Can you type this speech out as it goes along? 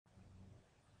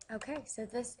Okay, so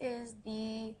this is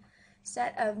the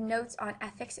set of notes on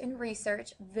ethics in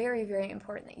research. Very, very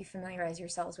important that you familiarize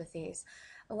yourselves with these.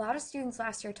 A lot of students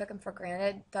last year took them for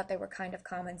granted, thought they were kind of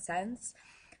common sense,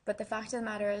 but the fact of the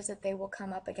matter is that they will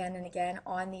come up again and again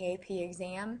on the AP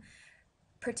exam,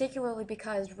 particularly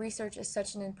because research is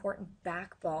such an important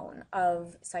backbone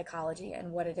of psychology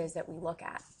and what it is that we look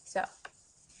at. So,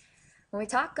 when we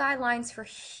talk guidelines for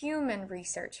human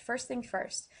research, first thing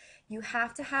first, you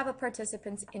have to have a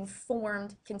participant's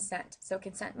informed consent. So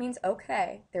consent means,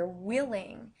 okay, they're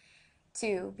willing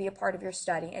to be a part of your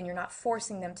study and you're not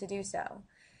forcing them to do so.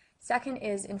 Second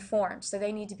is informed, so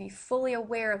they need to be fully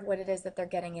aware of what it is that they're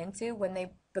getting into when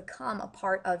they become a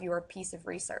part of your piece of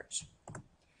research.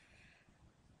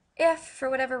 If, for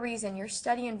whatever reason, your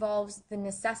study involves the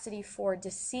necessity for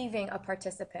deceiving a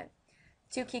participant,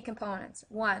 two key components.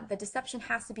 One, the deception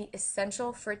has to be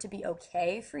essential for it to be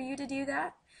okay for you to do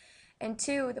that. And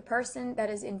two, the person that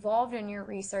is involved in your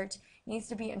research needs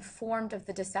to be informed of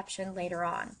the deception later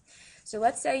on. So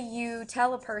let's say you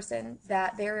tell a person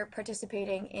that they're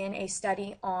participating in a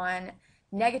study on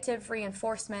negative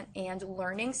reinforcement and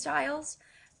learning styles,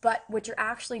 but what you're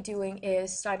actually doing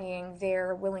is studying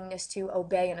their willingness to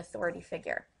obey an authority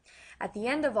figure. At the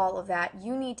end of all of that,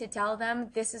 you need to tell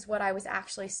them, this is what I was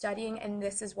actually studying, and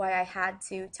this is why I had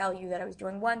to tell you that I was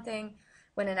doing one thing,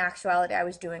 when in actuality I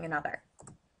was doing another.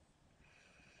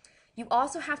 You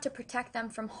also have to protect them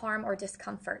from harm or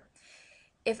discomfort.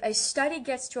 If a study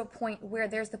gets to a point where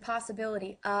there's the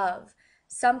possibility of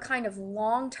some kind of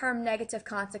long-term negative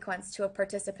consequence to a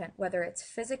participant, whether it's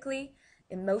physically,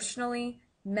 emotionally,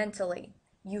 mentally,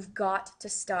 you've got to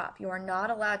stop. You are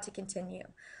not allowed to continue.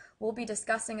 We'll be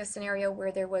discussing a scenario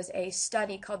where there was a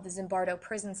study called the Zimbardo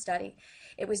prison study.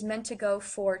 It was meant to go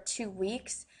for 2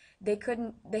 weeks.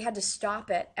 They had to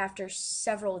stop it after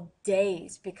several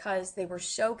days because they were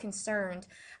so concerned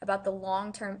about the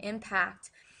long-term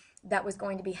impact that was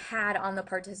going to be had on the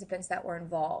participants that were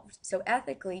involved. So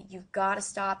ethically, you've got to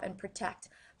stop and protect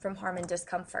from harm and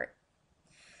discomfort.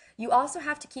 You also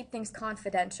have to keep things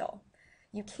confidential.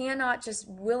 You cannot just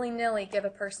willy-nilly give a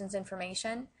person's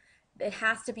information. It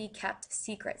has to be kept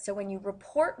secret. So when you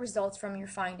report results from your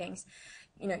findings,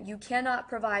 you cannot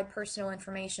provide personal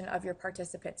information of your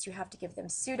participants. You have to give them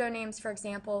pseudonyms, for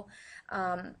example,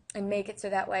 and make it so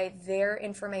that way their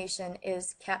information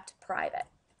is kept private.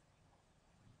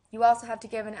 You also have to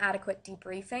give an adequate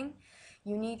debriefing.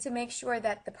 You need to make sure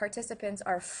that the participants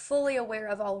are fully aware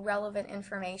of all relevant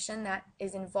information that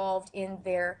is involved in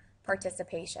their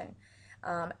participation,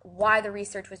 why the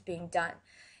research was being done,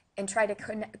 and try to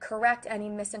correct any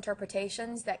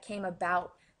misinterpretations that came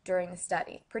about during the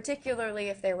study, particularly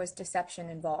if there was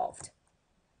deception involved.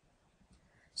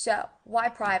 So, why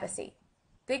privacy?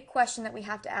 Big question that we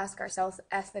have to ask ourselves,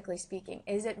 ethically speaking.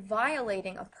 Is it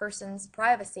violating a person's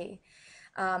privacy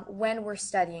when we're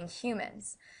studying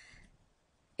humans?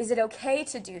 Is it okay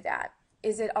to do that?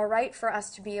 Is it all right for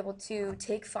us to be able to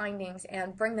take findings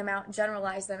and bring them out,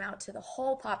 generalize them out to the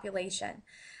whole population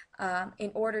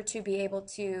in order to be able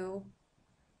to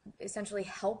essentially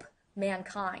help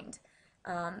mankind,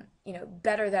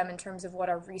 better them in terms of what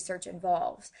our research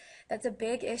involves? That's a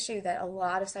big issue that a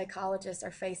lot of psychologists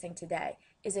are facing today.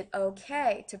 Is it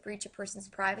okay to breach a person's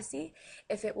privacy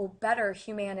if it will better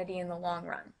humanity in the long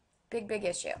run? Big, big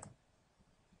issue.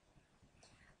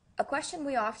 A question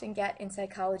we often get in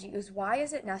psychology is, why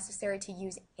is it necessary to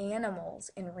use animals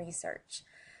in research?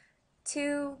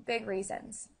 Two big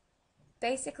reasons.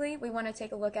 Basically, we want to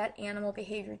take a look at animal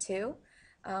behavior too.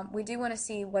 We do want to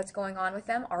see what's going on with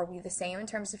them. Are we the same in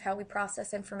terms of how we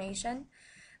process information?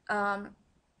 But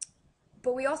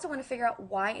we also want to figure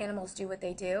out why animals do what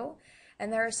they do.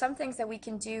 And there are some things that we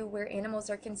can do where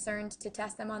animals are concerned to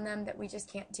test them on them that we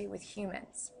just can't do with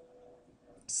humans.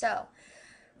 So,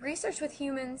 research with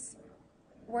humans,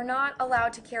 we're not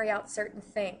allowed to carry out certain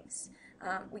things.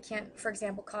 We can't, for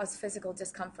example, cause physical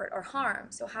discomfort or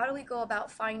harm. So how do we go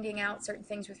about finding out certain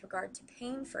things with regard to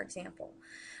pain, for example,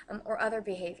 or other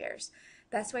behaviors?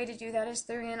 Best way to do that is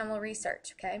through animal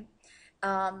research, okay?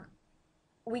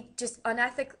 We just,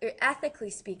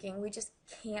 ethically speaking, we just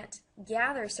can't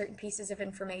gather certain pieces of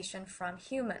information from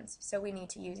humans, so we need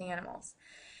to use animals.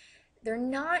 They're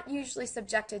not usually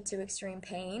subjected to extreme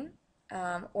pain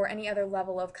or any other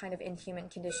level of kind of inhuman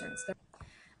conditions.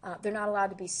 They're not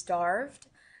allowed to be starved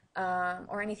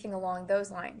or anything along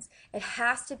those lines. It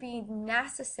has to be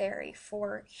necessary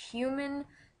for human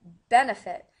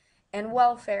benefit and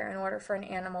welfare in order for an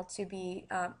animal to be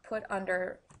put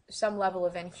under some level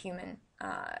of inhumane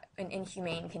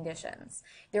conditions.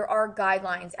 There are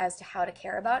guidelines as to how to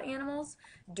care about animals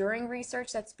during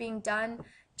research that's being done.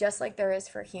 just like there is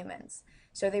for humans.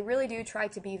 So they really do try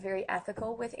to be very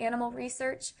ethical with animal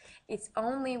research. It's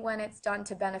only when it's done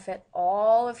to benefit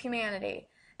all of humanity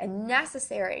and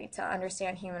necessary to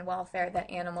understand human welfare that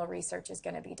animal research is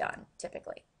going to be done,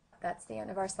 typically. That's the end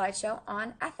of our slideshow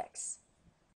on ethics.